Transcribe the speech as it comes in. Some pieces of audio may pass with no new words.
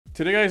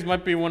Today, guys,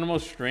 might be one of the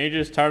most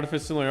strangest tired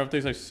of similar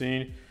updates I've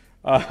seen.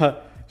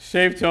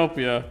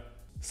 Shavetopia.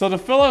 So the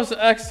Philips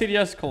X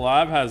TDS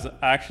collab has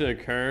actually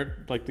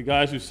occurred. Like the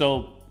guys who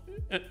sell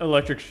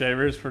electric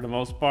shavers for the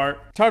most part.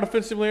 Tired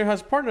of Simulator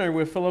has partnered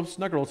with Philips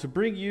Knuckle to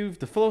bring you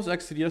the Philips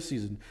X TDS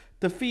season.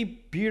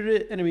 Defeat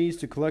bearded enemies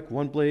to collect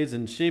one blades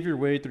and shave your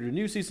way through the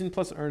new season,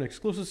 plus earn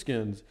exclusive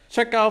skins.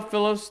 Check out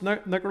Philips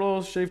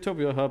Knuckle's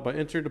Shavetopia hub by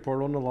entering the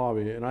portal in the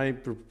lobby. And I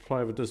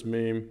reply with this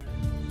meme.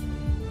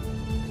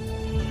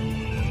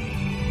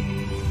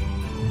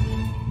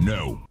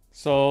 No.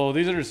 So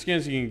these are the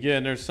skins you can get,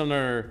 and there's some that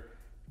are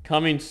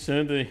coming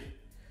soon.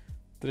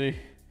 They're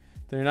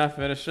not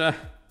finished yet.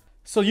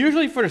 So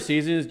usually for the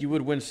seasons, you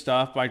would win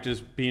stuff by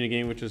just being a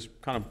game, which is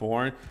kind of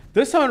boring.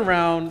 This time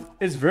around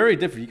is very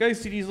different. You guys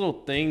see these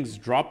little things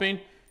dropping?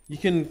 You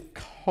can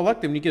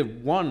collect them. You get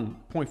 1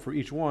 point for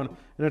each one.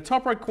 In the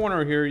top right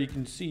corner here, you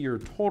can see your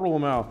total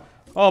amount.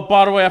 Oh,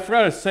 by the way, I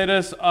forgot to say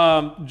this.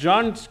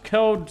 John's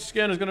code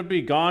skin is going to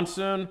be gone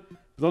soon.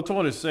 Don't tell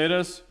me to say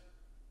this.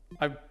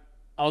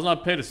 I was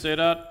not paid to say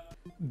that.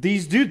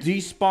 These do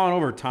despawn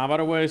over time, by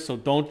the way, so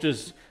don't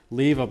just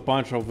leave a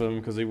bunch of them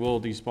because they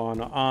will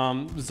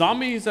despawn.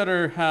 Zombies that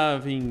are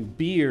having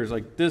beers,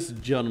 like this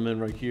gentleman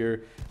right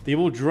here, they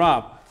will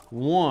drop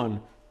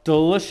one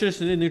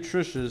delicious and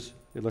nutritious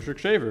electric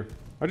shaver.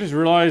 I just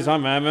realized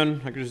I'm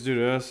admin. I could just do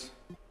this.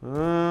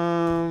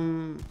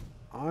 None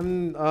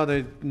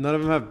of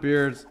them have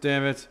beards.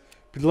 Damn it.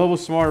 Below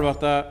was smart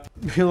about that.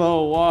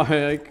 Below,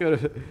 why?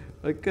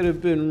 I could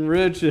have been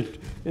rich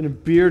in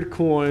beard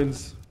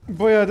coins.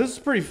 But yeah, this is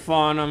pretty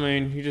fun. I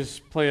mean, you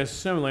just play a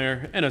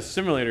simulator in a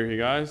simulator, you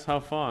guys. How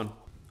fun.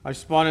 I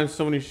spawned in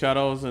so many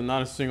shadows and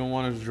not a single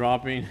one is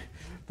dropping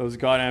those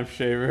goddamn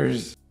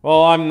shavers.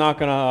 Well, I'm not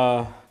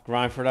gonna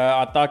grind for that.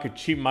 I thought I could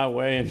cheat my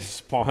way and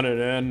spawn it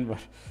in, but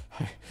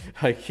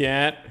I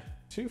can't.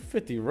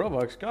 250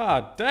 Robux.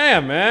 God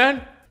damn,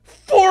 man.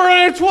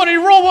 420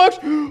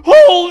 Robux.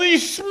 Holy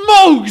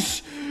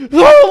smokes.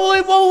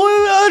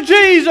 Holy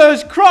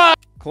Jesus Christ.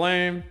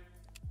 Claim.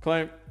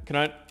 Can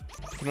I?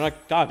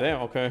 God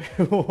damn, okay.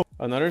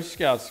 Another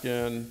scout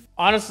skin.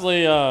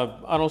 Honestly,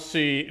 I don't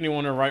see anyone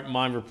in their right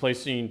mind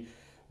replacing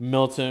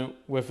Militant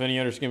with any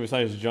other skin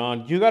besides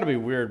John. You gotta be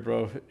weird,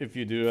 bro, if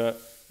you do that.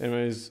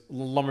 Anyways,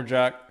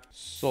 Lumberjack,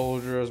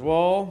 Soldier as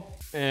well,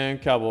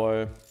 and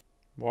Cowboy.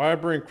 Why I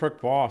bring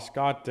Crook Boss?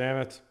 God damn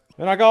it.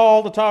 And I got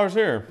all the towers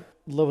here.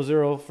 Level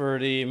 0 for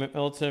the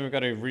Militant. We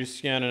got a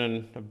reskin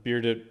and a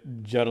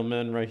bearded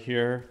gentleman right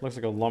here. Looks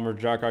like a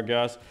Lumberjack, I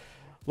guess.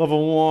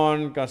 Level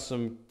 1, got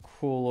some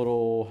cool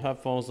little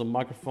headphones, the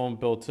microphone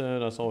built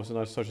in. That's always a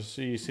nice touch to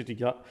see. Safety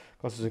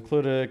glasses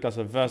included. Got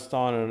some vest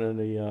on and then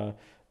the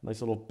nice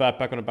little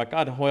backpack on the back.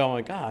 God, oh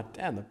my God,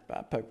 damn, the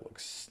backpack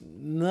looks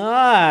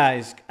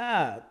nice.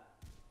 God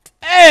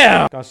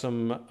damn. Got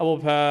some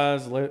elbow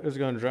pads. Laser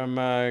gun, drum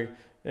mag,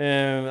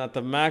 and at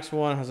the max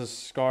one has a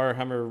Scar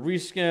Hammer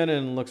reskin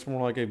and looks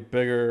more like a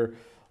bigger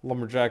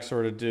Lumberjack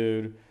sort of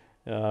dude,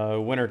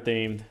 winter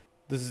themed.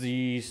 This is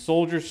the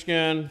Soldier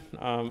skin.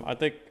 I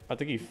think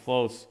he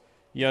floats.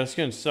 Yeah, the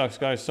skin sucks,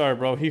 guys. Sorry,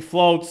 bro. He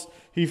floats.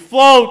 He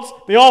floats.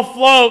 They all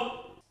float.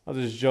 I was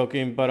just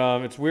joking, but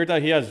it's weird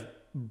that he has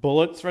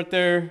bullets right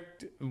there.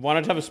 Why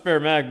not have a spare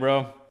mag,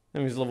 bro?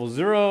 And he's level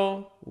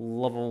 0,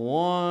 level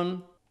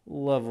 1,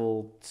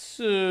 level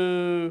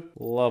 2,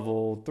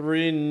 level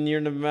 3 near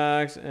the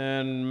max,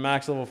 and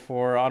max level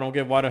 4. I don't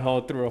get why the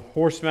hell I threw a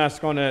horse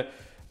mask on it,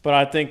 but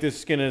I think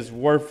this skin is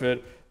worth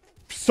it.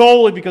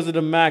 Solely because of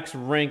the max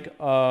rank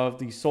of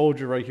the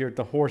Soldier right here at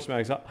the horse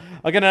mask.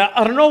 Again,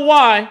 I don't know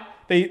why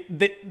they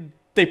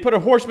put a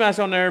horse mask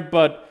on there,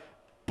 but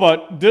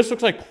this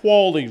looks like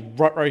quality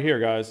right here,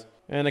 guys.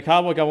 And the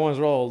Cowboy got one as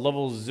well.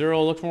 Level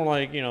 0 looks more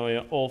like, you know,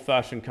 an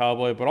old-fashioned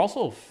cowboy, but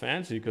also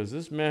fancy because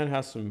this man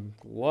has some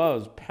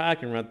gloves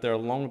packing right there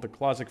along with the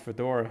classic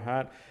fedora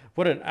hat.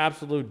 What an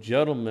absolute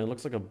gentleman.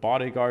 Looks like a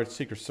bodyguard,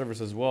 Secret Service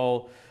as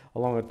well.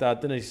 Along with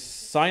that, then a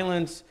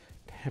silence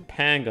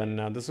handgun.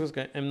 Now this looks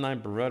like an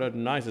M9 Beretta.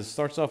 Nice. It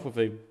starts off with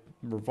a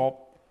revolt.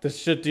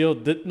 This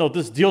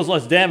deals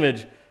less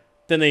damage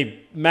than a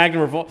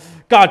Magnum revolt.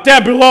 God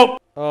damn, below.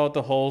 Oh,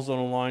 the holes on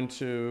the line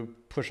to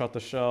push out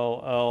the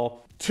shell.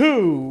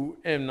 L2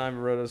 M9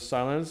 Beretta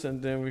silence,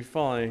 and then we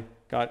finally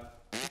got,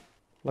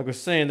 like I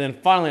was saying, then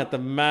finally at the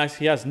max,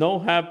 he has no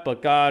hat,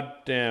 but god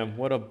damn,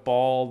 what a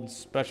bald,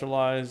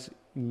 specialized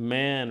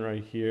man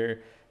right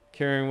here,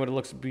 carrying what it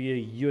looks to be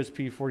a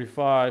USP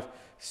 45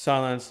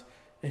 silence.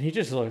 And he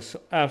just looks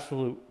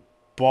absolute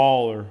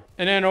baller.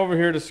 And then over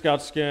here, the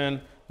scout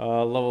skin,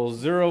 level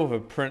 0 with a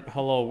print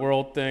hello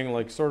world thing,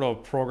 like sort of a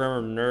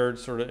programmer nerd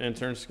sort of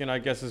intern skin, I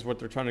guess is what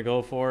they're trying to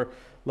go for.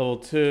 Level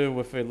 2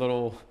 with a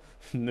little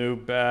new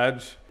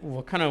badge.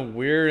 What kind of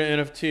weird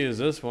NFT is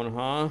this one,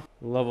 huh?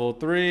 Level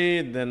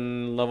 3,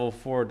 then level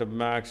 4, the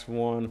max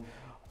one.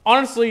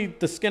 Honestly,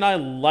 the skin I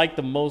like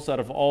the most out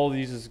of all of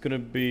these is gonna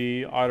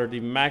be either the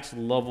max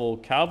level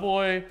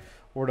Cowboy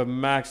or the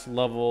max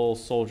level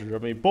Soldier. I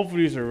mean, both of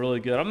these are really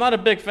good. I'm not a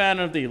big fan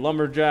of the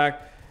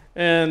Lumberjack.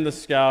 And the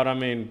Scout, I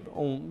mean,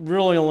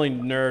 really only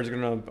nerds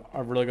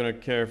are really gonna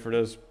care for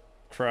this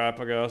crap,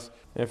 I guess.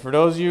 And for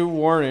those of you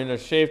warning, a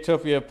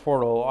Shavetopia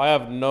portal, I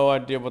have no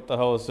idea what the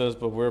hell this is,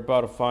 but we're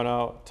about to find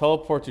out.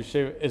 Teleport to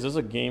Shave. Is this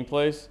a game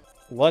place?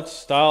 Let's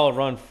style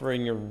run free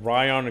and you're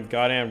riding on a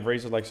goddamn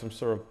razor like some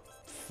sort of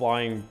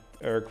flying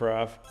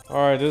aircraft.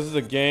 Alright, this is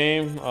a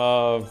game.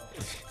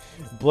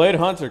 Blade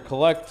Hunter,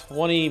 collect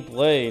 20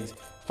 blades.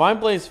 Find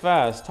blades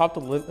fast, top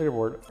the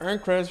leaderboard. Earn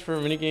credits for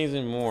minigames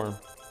and more.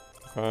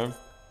 Okay.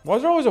 Why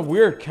is there always a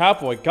weird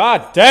cowboy?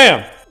 God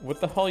damn! What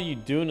the hell are you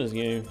doing in this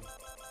game?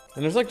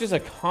 And there's like just a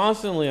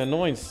constantly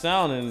annoying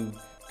sound and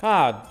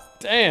god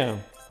damn.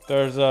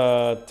 There's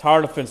a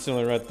tower defense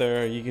simulator right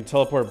there. You can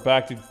teleport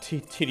back to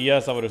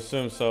TDS, I would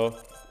assume so.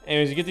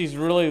 Anyways, you get these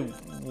really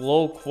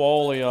low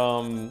quality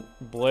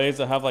blades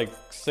that have like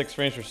 6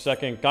 frames per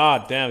second.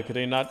 God damn, could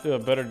they not do a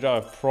better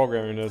job of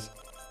programming this?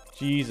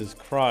 Jesus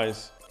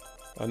Christ.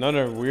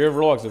 Another weird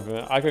ROBLOX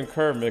event. I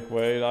concur, Mick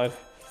Wade.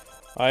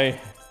 I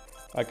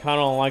kind of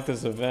don't like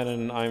this event,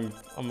 and I'm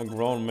a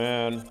grown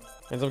man,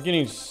 and so I'm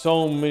getting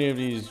so many of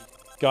these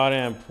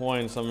goddamn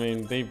points. I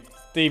mean, they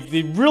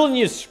really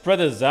need to spread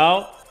this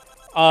out.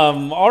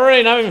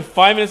 Already not even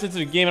 5 minutes into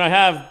the game, and I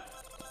have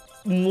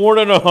more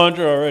than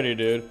 100 already,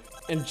 dude.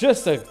 And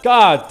just the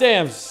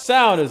goddamn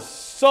sound is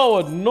so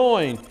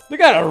annoying. They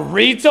got a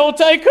retail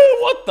tycoon?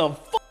 What the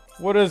fuck?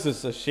 What is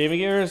this? A shaving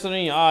game or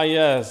something? Ah,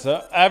 yes.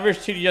 Average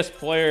TDS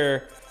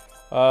player.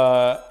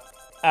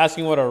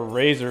 Asking what a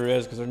razor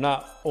is because they're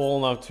not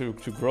old enough to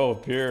grow a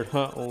beard.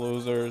 Huh,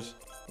 losers.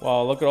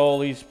 Wow, look at all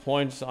these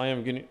points I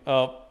am getting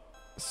up.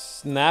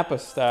 Snap a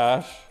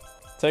stash.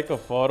 Take a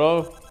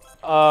photo.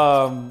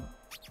 I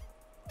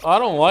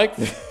don't like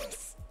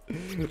this.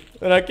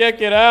 And I can't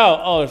get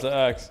out. Oh, there's an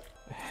X.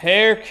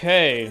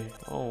 Haircade.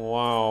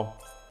 Oh,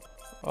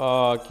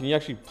 wow. Can you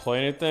actually play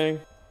anything?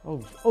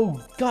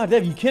 Oh, god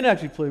damn, you can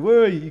actually play.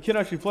 Wait, you can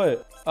actually play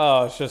it.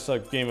 Oh, it's just a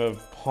game of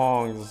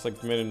Pong. It's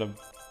like made in the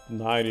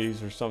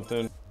 90s or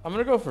something. I'm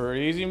gonna go for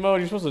easy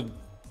mode. You're supposed to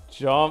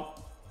jump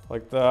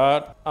like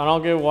that. I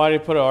don't get why they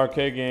put an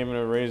arcade game in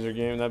a razor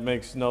game. That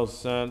makes no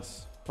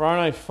sense.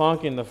 Friday Night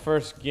Funkin', the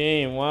first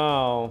game.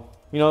 Wow.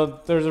 You know,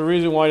 there's a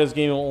reason why this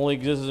game only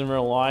exists in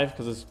real life,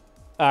 because it's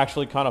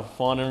actually kind of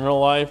fun in real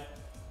life,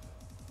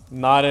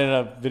 not in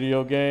a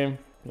video game.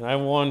 And I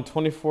won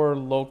 24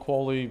 low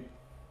quality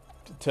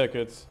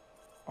tickets.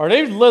 Are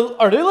they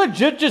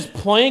legit just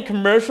playing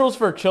commercials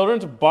for children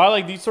to buy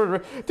like these sort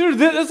of...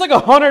 Dude, it's like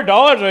 $100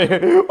 right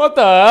here. What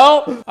the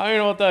hell? I don't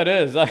know what that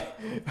is.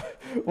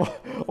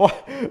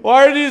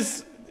 Why are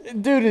these...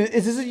 Dude,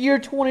 is this the year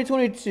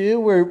 2022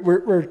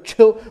 where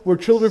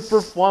children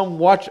for fun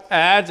watch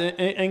ads,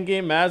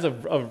 in-game ads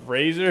of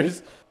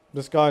razors?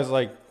 This guy's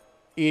like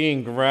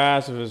eating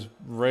grass with his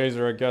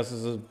razor. I guess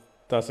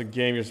that's a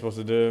game you're supposed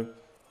to do.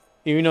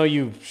 Even though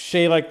you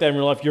shave like that in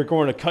real life, you're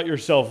going to cut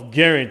yourself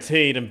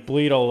guaranteed and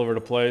bleed all over the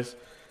place.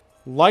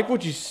 Like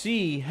what you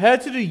see,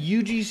 head to the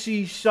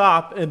UGC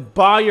shop and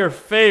buy your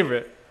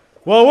favorite.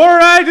 Well, where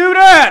did I do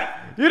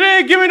that? You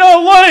didn't give me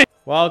no money!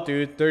 Wow,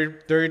 dude,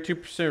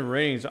 32%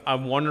 ratings.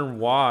 I'm wondering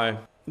why.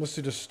 Let's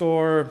see the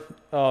store.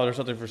 Oh, there's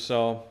something for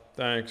sale.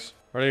 Thanks.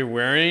 Are they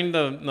wearing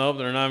the... Nope,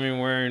 they're not even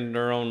wearing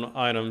their own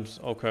items.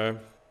 Okay.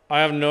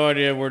 I have no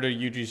idea where the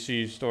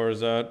UGC store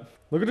is at.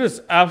 Look at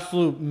this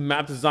absolute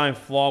map design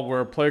flaw where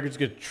a player could just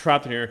get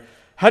trapped in here.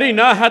 Had he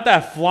not had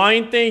that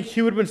flying thing,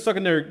 he would have been stuck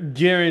in there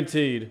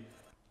guaranteed.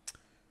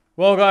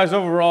 Well, guys,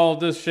 overall,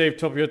 this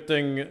Shavetopia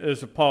thing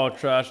is a pile of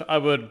trash. I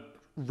would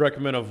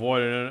recommend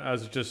avoiding it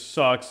as it just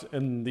sucks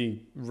and the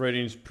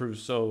ratings prove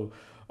so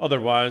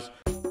otherwise.